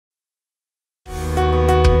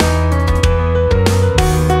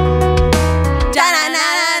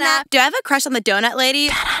Do I have a crush on the donut lady?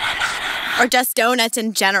 Or just donuts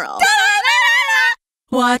in general?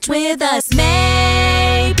 Watch with us,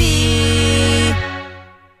 maybe.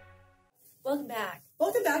 Welcome back.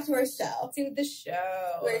 Welcome back to our show. To the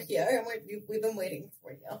show. We're here and we've been waiting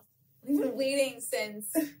for you. We've been waiting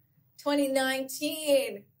since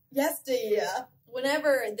 2019. Yesteryear.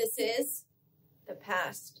 Whenever this is, the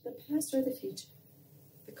past. The past or the future?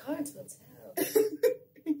 The cards will tell.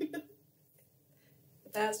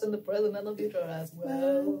 The past and the present and the future as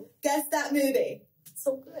well. Guess that movie. It's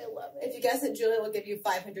so good. I love it. If you guess it, Julia will give you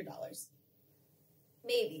 $500.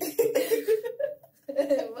 Maybe.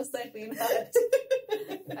 Most likely not.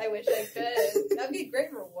 I wish I could. That'd be a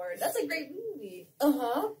great reward. That's a great movie.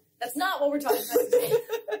 Uh-huh. That's not what we're talking about today.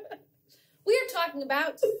 We are talking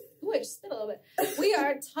about... Ooh, I just spit a little bit. We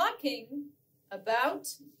are talking about...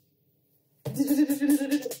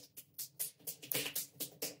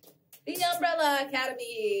 The Umbrella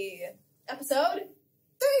Academy. Episode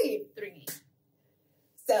 3.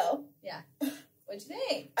 So... Yeah. What'd you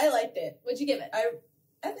think? I liked it. What'd you give it?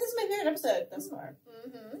 This is my favorite episode thus far.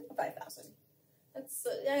 Mm-hmm. 5,000. That's.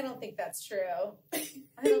 I don't think that's true.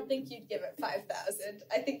 I don't think you'd give it 5,000.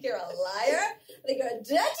 I think you're a liar. I think you're a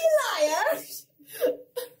dirty liar.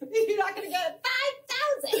 You're not going to get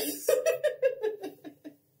 5,000.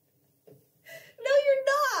 No, you're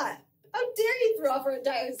not. How dare you throw off our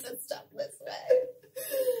entire system this way?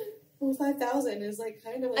 Well, 5,000 is like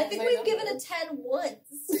kind of like I think we've given a 10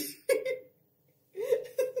 once.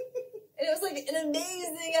 And it was like an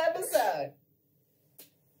amazing episode.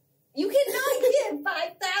 You cannot give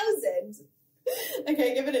 5,000.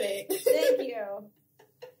 Okay, give it an 8. Thank you.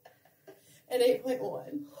 An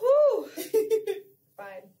 8.1. Whew.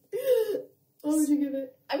 Fine. What would you give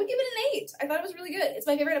it? I would give it an 8. I thought it was really good. It's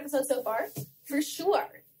my favorite episode so far, for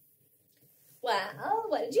sure. Well,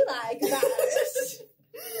 what did you like about it?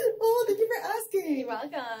 Oh, thank you for asking. You're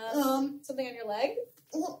welcome. Something on your leg?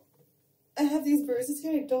 Well, I have these bruises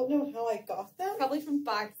here. I don't know how I got them. Probably from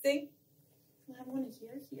boxing. I have one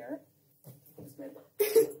here.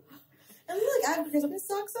 And look, I have Christmas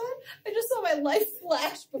socks on. I just saw my life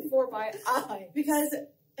flash before my eye. Because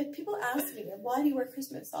if people ask me, why do you wear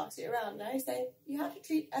Christmas socks year round? And I say, you have to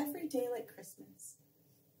treat every day like Christmas.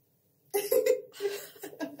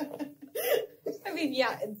 I mean,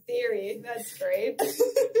 yeah, in theory, that's great.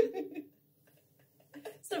 It's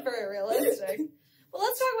not very realistic. Well,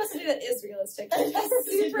 let's talk about something that is realistic. A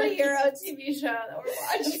superhero TV show that we're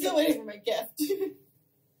watching. I'm still waiting for my gift.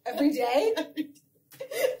 Every day?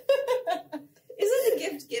 Isn't the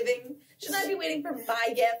gift giving? Should I be waiting for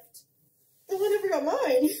my gift? Well, I never got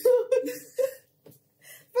mine.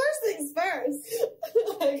 First things first.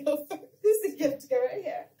 I go first. Who's the gift giver right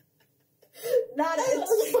here? Not it.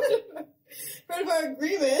 Part of our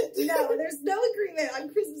agreement. No, there's no agreement on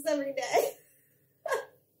Christmas every day.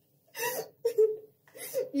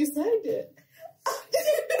 You signed it.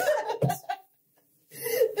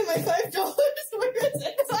 Am I $5? Where is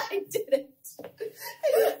it? I didn't.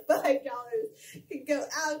 $5 can go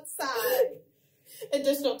outside.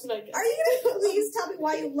 Additional to my gift. Are you going to please tell me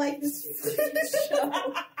why you like this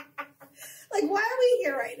show? Like, why are we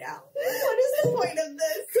here right now? What is the point of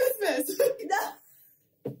this? Christmas. No.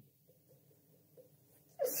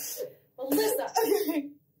 Well, listen.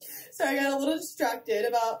 Okay. Sorry, I got a little distracted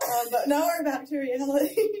about, but now we're back to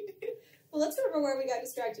reality. Well, let's remember where we got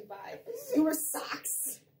distracted by. Your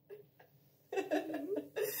socks. I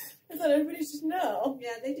thought everybody should know.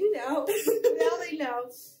 Yeah, they do know. Now they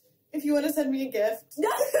know. If you want to send me a gift.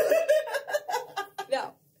 No.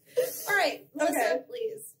 No. All right. Melissa, Okay.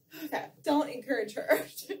 please. Okay. Don't encourage her.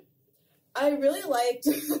 I really liked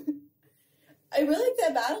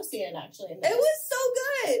that battle scene, actually. It was so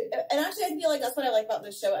good. And actually, I feel like that's what I like about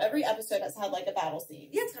this show. Every episode has had, like, a battle scene.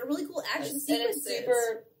 Yeah, it's got a really cool action And sequences. it's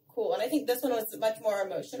super cool. And I think this one was much more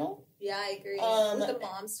emotional. Yeah, I agree. With the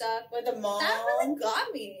mom stuff. With the mom. That really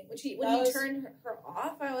got me. When he turned her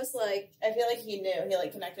off, I was like... I feel like he knew. He,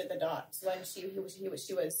 like, connected the dots when she was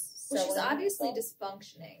so... Well, she's obviously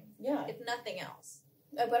dysfunctioning. Yeah. If nothing else.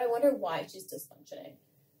 But I wonder why she's dysfunctioning.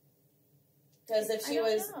 Because if she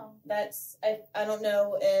was... know. I don't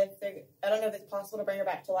know if it's possible to bring her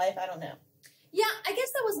back to life. I don't know. Yeah, I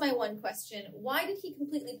guess that was my one question. Why did he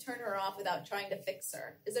completely turn her off without trying to fix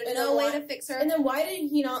her? Is there no way to fix her? And then why did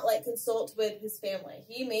he not, like, consult with his family?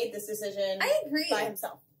 He made this decision I agree. by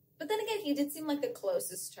himself. But then again, he did seem like the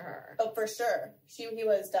closest to her. Oh, for sure. He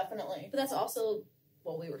was definitely. But that's also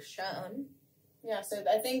what we were shown. Yeah, so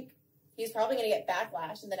I think he's probably going to get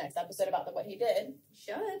backlash in the next episode about what he did. He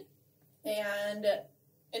should. And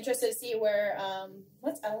interested to see where,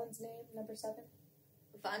 what's Ellen's name, number 7?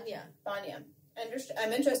 Vanya. Vanya.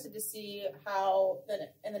 I'm interested to see how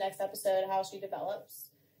in the next episode how she develops.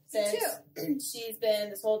 Since she's been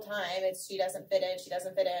this whole time, she doesn't fit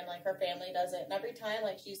in, like her family doesn't. And every time,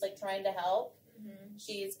 like she's like trying to help,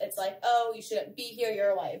 it's like, oh, you shouldn't be here, you're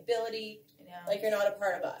a liability. I know. Like you're not a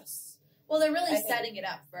part of us. Well, they're really setting it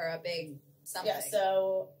up for a big something. Yeah,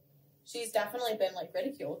 so she's definitely been like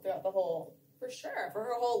ridiculed throughout the whole for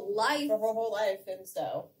her whole life. And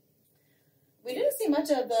so we didn't see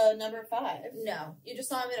much of the number 5. No, you just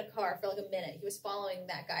saw him in a car for like a minute. He was following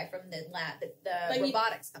that guy from the lab, the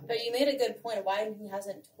robotics company. But you made a good point of why he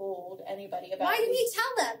hasn't told anybody about. Why didn't he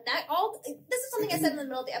tell them that all? This is something I said in the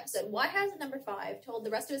middle of the episode. Why hasn't number 5 told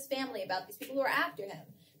the rest of his family about these people who are after him?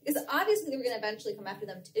 Because obviously they were going to eventually come after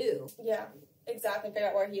them too. Yeah, exactly. Figure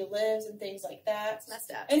out where he lives and things like that. It's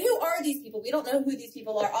messed up. And who are these people? We don't know who these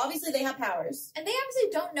people are. Obviously they have powers, and they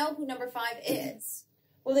obviously don't know who number 5 is.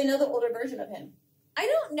 Well, they know the older version of him. I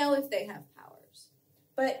don't know if they have powers.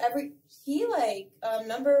 But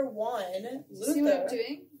number 1, Luther. See what I'm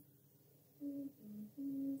doing?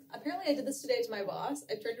 Apparently I did this today to my boss.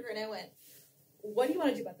 I turned to her and I went, what do you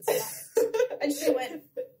want to do about this guy? And she went,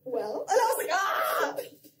 well. And I was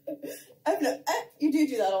like, you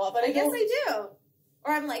do that a lot, but I guess I do.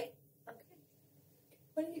 Or I'm like, okay,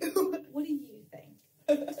 what do you think?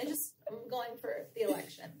 I'm going for the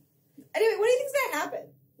election. Anyway, what do you think's going to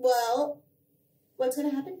happen? Well, what's going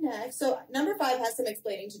to happen next? So number 5 has some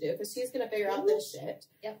explaining to do because she's going to figure out this shit.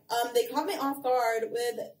 Yep. They caught me off guard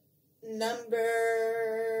with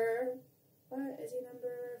number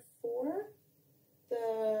 4?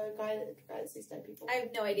 The guy that sees dead people. I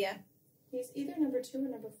have no idea. He's either number 2 or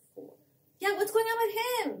number 4. Yeah, what's going on with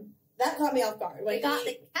him? That caught me off guard. They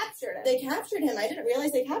captured him. They captured him. I didn't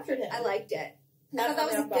realize they captured him. I liked it. I thought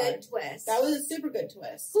that was a good twist. That was a super good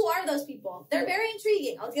twist. Who are those people? They're very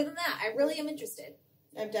intriguing. I'll give them that. I really am interested.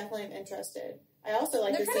 I definitely am interested. I also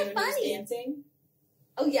like the scene when he's dancing.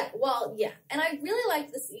 Oh, yeah. Well, yeah. And I really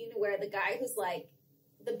liked the scene where the guy who's like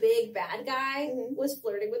the big bad guy was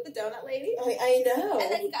flirting with the donut lady. I know.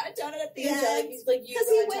 And then he got a donut at the end. He's like, because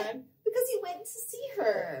he went to see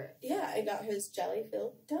her. Yeah, I got his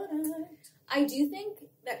jelly-filled donut. I do think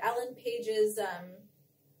that Ellen Page's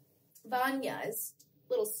Vanya's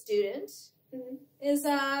little student is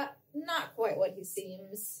not quite what he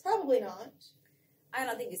seems. Probably not. I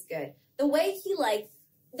don't think he's good. The way he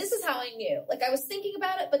this is how I knew. Like I was thinking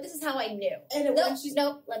about it, but this is how I knew. And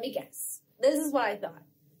nope, let me guess. This is what I thought.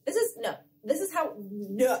 This is how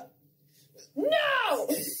no.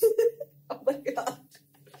 Oh my god.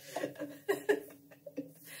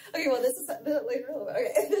 Okay, well this is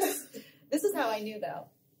this is how I knew though.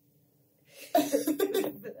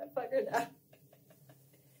 Fucker now.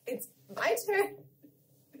 It's my turn.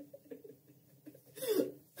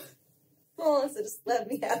 Melissa, just let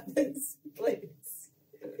me have this, please.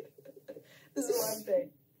 This is one thing,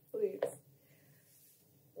 please.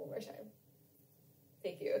 One more time.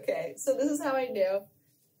 Thank you. Okay, so this is how I knew.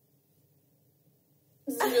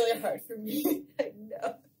 This is really hard for me. I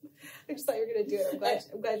know. I just thought you were gonna do it.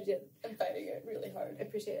 I'm glad you did. I'm fighting it really hard. I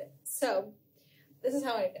appreciate it. So, this is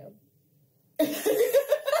how I knew. Okay,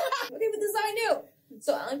 but this is how I knew.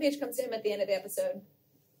 So Ellen Page comes to him at the end of the episode,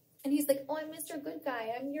 and he's like, "Oh, I'm Mr. Good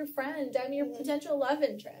Guy. I'm your friend. I'm your potential love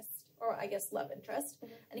interest, or I guess love interest."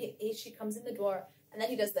 And she comes in the door, and then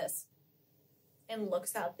he does this, and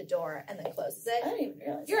looks out the door, and then closes it. I didn't even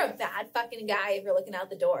realize. You're a bad fucking guy if you're looking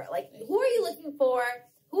out the door. Like, who are you looking for?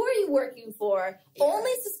 Who are you working for? Yeah.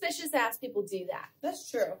 Only suspicious ass people do that. That's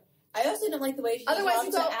true. I also didn't like the way she otherwise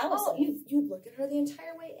you go, to Allison. Oh, you look at her the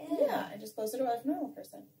entire way in. Yeah, and just close the door like a normal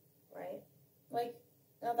person. Right. Like,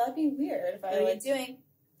 now that'd be weird if what are you doing?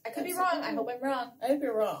 I could be wrong. I hope I'm wrong. I hope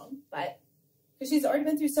you're wrong. But because she's already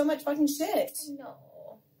been through so much fucking shit. I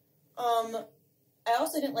know. I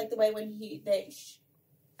also didn't like the way when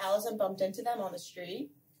Allison bumped into them on the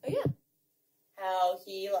street. Oh yeah. How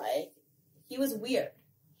he was weird.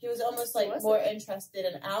 He was almost like more interested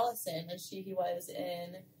in Allison than he was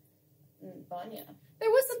in Vanya. There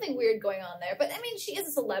was something weird going on there, but I mean, she is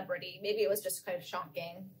a celebrity. Maybe it was just kind of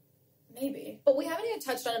shocking. Maybe. But we haven't even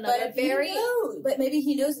touched on another But maybe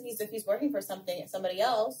he knows that if he's working for somebody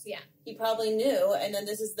else. Yeah. He probably knew, and then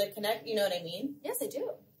this is the connect. You know what I mean? Yes, I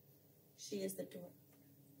do. She is the door.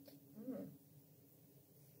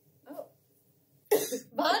 Oh.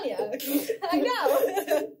 Vanya. I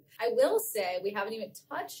know. I will say we haven't even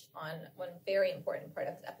touched on one very important part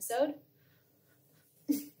of this episode.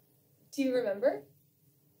 Do you remember?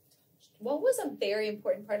 What was a very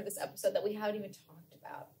important part of this episode that we haven't even talked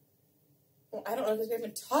about? Well, I don't know because we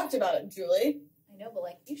haven't talked about it, Julie. I know,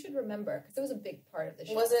 but you should remember because it was a big part of the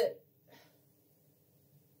show. Was it?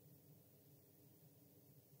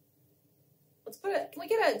 put it. Can we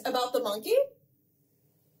get About the monkey?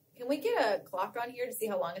 Can we get a clock on here to see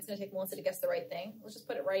how long it's going to take Melissa to guess the right thing? Let's just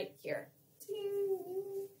put it right here.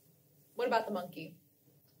 What about the monkey?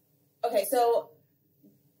 Okay, so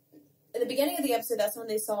in the beginning of the episode, that's when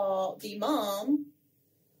they saw the mom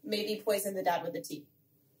maybe poison the dad with the tea.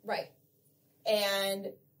 Right.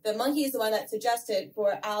 And the monkey is the one that suggested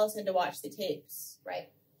for Allison to watch the tapes. Right.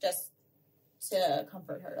 Just to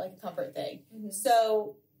comfort her, like a comfort thing. Mm-hmm.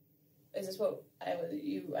 So, is this what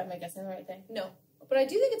am I guessing the right thing? No. But I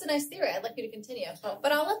do think it's a nice theory. I'd like you to continue. Oh.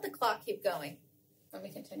 But I'll let the clock keep going. Let me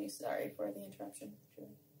continue. Sorry for the interruption.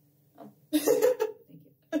 Thank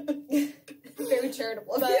you. Very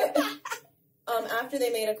charitable. But after they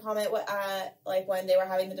made a comment like when they were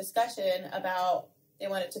having the discussion about they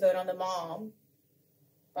wanted to vote on the mom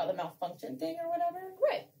about the malfunction thing or whatever.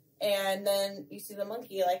 Right. And then you see the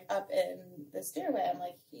monkey like up in the stairway. I'm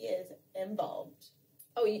like, he is involved.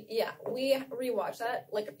 Oh yeah, we rewatched that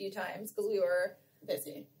like a few times because we were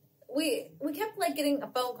busy. We kept like getting a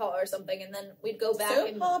phone call or something, and then we'd go back. So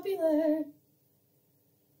and popular.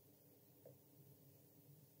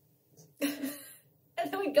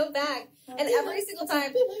 And then we'd go back, and every single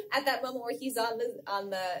time at that moment where he's on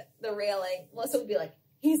the railing, Melissa would be like,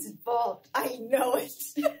 "He's involved. I know it."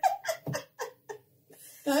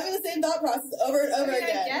 Having the same thought process over and over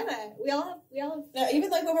again. I get it. We all have. No,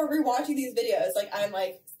 even like when we're rewatching these videos, like I'm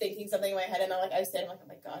like thinking something in my head, and I'm like, oh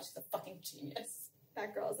my gosh, she's a fucking genius.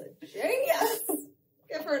 That girl's a genius.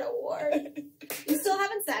 Give her an award. You still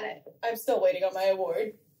haven't said it. I'm still waiting on my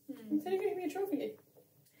award. I'm going to give me a trophy.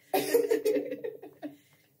 Nothing.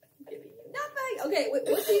 Okay, what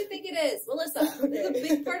do you think it is, Melissa? Okay. This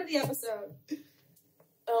is a big part of the episode.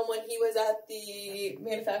 When he was at the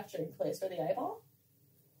manufacturing place for the eyeball.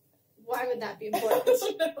 Why would that be important? I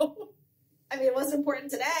don't know. I mean, it wasn't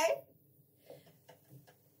important today.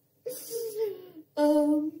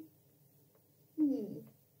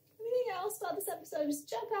 Anything else about this episode just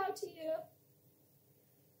jump out to you?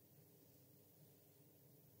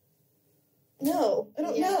 No, I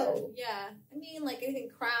don't know. Yeah, I mean, like anything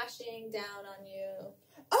crashing down on you.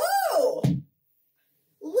 Oh!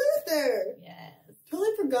 Luther! Yes.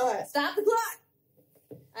 Totally forgot. Stop the clock!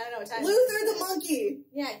 I don't know what time Luther the monkey!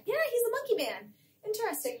 Yeah, he's a monkey man.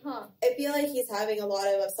 Interesting, huh? I feel like he's having a lot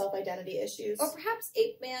of self-identity issues. Or perhaps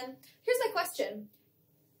ape man. Here's my question.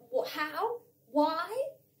 How? Why?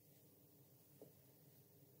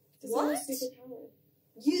 What?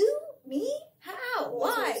 You? Me? How?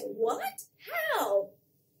 Why? What? How?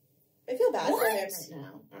 I feel bad for him right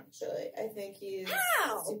now, actually. I think he's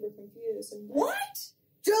How? super confused. And What?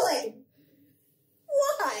 Julie!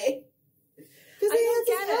 Why? Because he has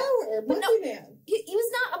his power. But Monkey man. He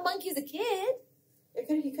was not a monkey as a kid.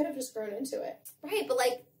 He could have just grown into it. Right, but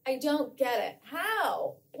like, I don't get it.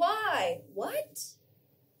 How? Why? What?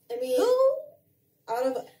 I mean, Who? out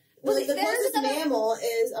of... Well, the closest mammal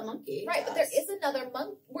is a monkey. Right, but there is another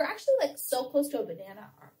monkey. We're actually like so close to a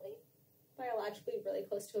banana, aren't we? Biologically really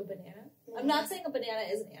close to a banana. Mm-hmm. I'm not saying a banana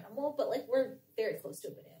is an animal, but like we're very close to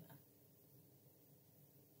a banana.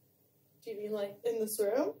 Do you mean like in this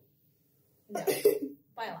room? No.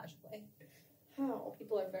 Biologically. How?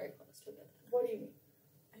 People are very close to a banana. What do you mean?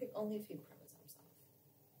 I think only a few chromosomes off.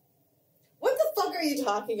 What the fuck are you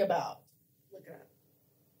talking about? Look it up.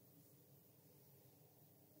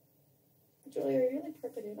 Julie, are you really per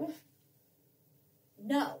banana?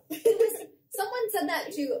 No. Someone said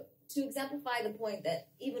that to exemplify the point that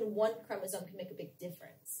even one chromosome can make a big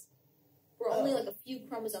difference. We're only like a few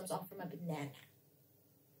chromosomes off from a banana.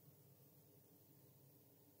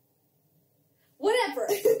 Whatever.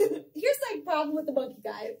 Here's my problem with the monkey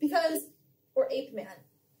guy, because, or ape man,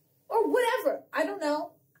 or whatever. I don't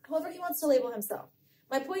know. However he wants to label himself.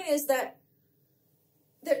 My point is that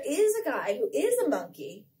there is a guy who is a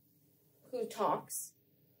monkey who talks.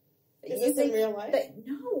 Is this in real life?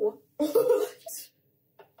 No.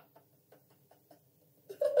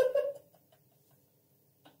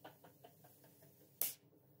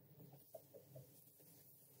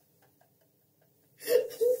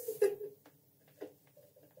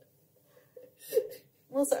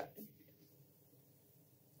 Well, sorry.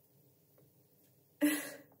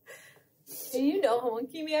 Do you know a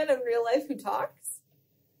monkey man in real life who talks?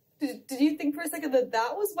 Did you think for a second that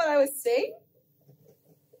was what I was saying?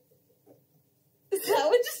 Is that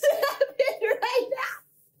what just happened right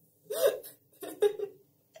now?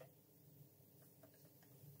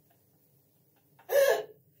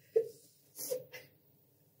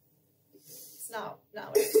 It's not what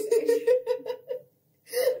I'm saying.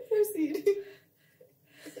 Proceed.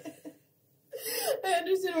 I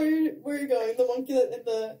understand where you're going. The monkey that in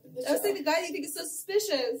the show. I was saying the guy that you think is so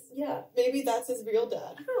suspicious. Yeah, maybe that's his real dad.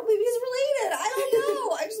 I don't know. Maybe he's related. I don't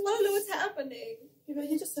know. I just want to know what's happening. Yeah, but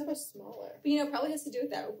he's just so much smaller. But, it probably has to do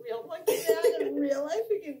with that real monkey dad in real life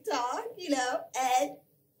who can talk, Ed.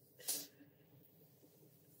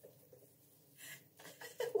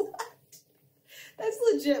 What? That's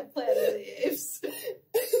legit Planet of the Apes.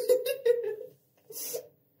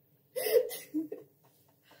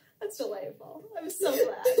 That's delightful. I'm so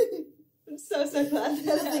glad. I'm so glad.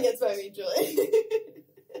 Nothing gets by me, Julie.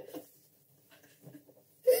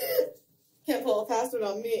 Can't pull a fast one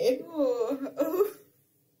on me. Ooh.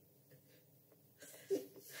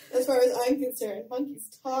 As far as I'm concerned,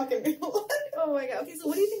 monkeys talk in real life. Oh my god. Okay, so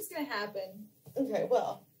what do you think's gonna happen? Okay,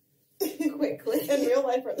 well. Quickly. In real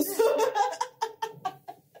life or this.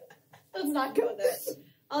 Let's not go there.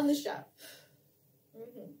 On the show.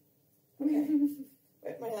 Mm-hmm. Okay.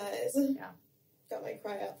 Wipe my eyes. Yeah. Got my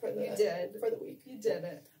cry out for the for the week. You did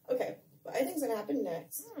it. Okay. What I think's gonna happen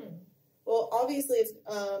next. Well, obviously it's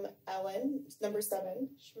Ellen, number 7.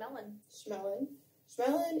 Schmellen,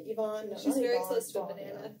 Yvonne. No, she's very Yvonne, close to a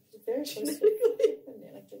banana. She's very close to a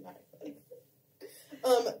banana dramatically.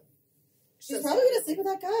 She's probably gonna sleep with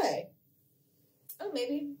that guy. Oh,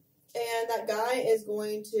 maybe. And that guy is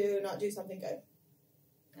going to not do something good.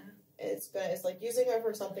 It's like using her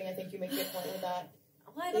for something. I think you make a good point with that.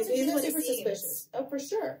 Well, he's super suspicious. Oh, for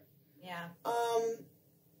sure. Yeah.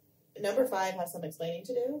 Number 5 has some explaining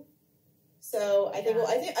to do. So I think. Well,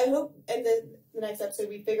 I hope in the next episode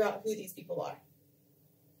we figure out who these people are.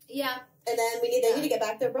 Yeah. And then they need to get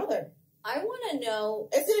back their brother. I want to know.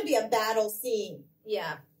 It's going to be a battle scene.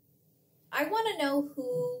 Yeah. I want to know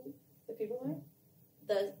who the people are.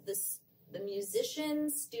 The musician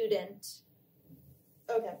student.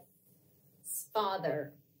 Okay.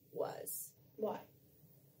 Father was. Why?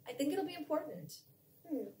 I think it'll be important.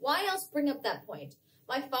 Why else bring up that point?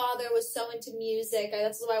 My father was so into music.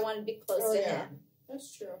 That's why I wanted to be close to him.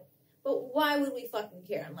 That's true. But why would we fucking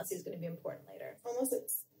care unless he's going to be important later? Unless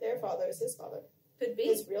it's their father is his father. Could be.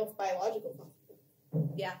 His real biological father.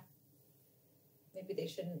 Yeah. Maybe they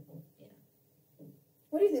shouldn't,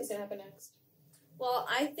 What do you think's going to happen next? Well,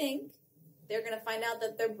 I think they're going to find out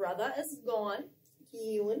that their brother is gone.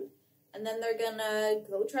 And then they're going to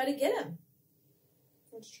go try to get him.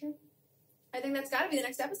 That's true. I think that's got to be the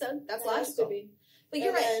next episode. That's It logical. has to be. But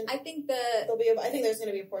you're right. I think I think there's going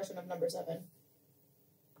to be a portion of number 7.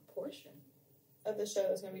 A portion? Of the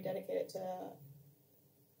show is going to be dedicated to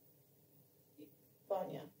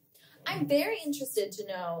Vanya. I'm very interested to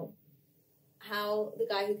know how the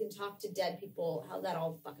guy who can talk to dead people, how that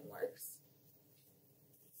all fucking works.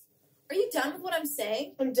 Are you done with what I'm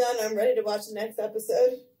saying? I'm done. I'm ready to watch the next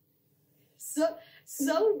episode. So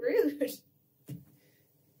rude.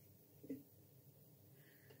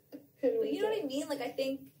 But you know what I mean? Like, I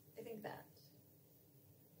think that.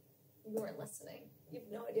 You weren't listening. You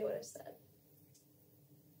have no idea what I said.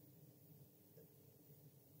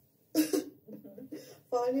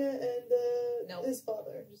 Vanya and his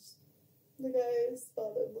father. The guy's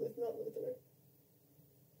father, not Luther.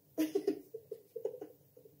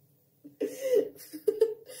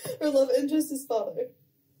 Her love interest is father.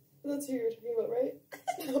 That's who you're talking about, right?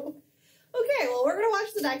 No. Okay, well, we're going to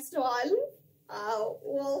watch the next one.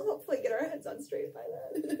 We'll hopefully get our heads on straight by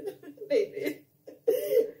then. Maybe.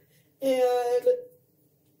 And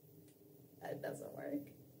that doesn't work.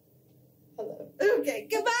 Hello. Okay,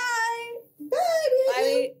 goodbye. Bye.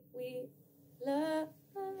 Bye. We love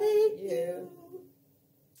you.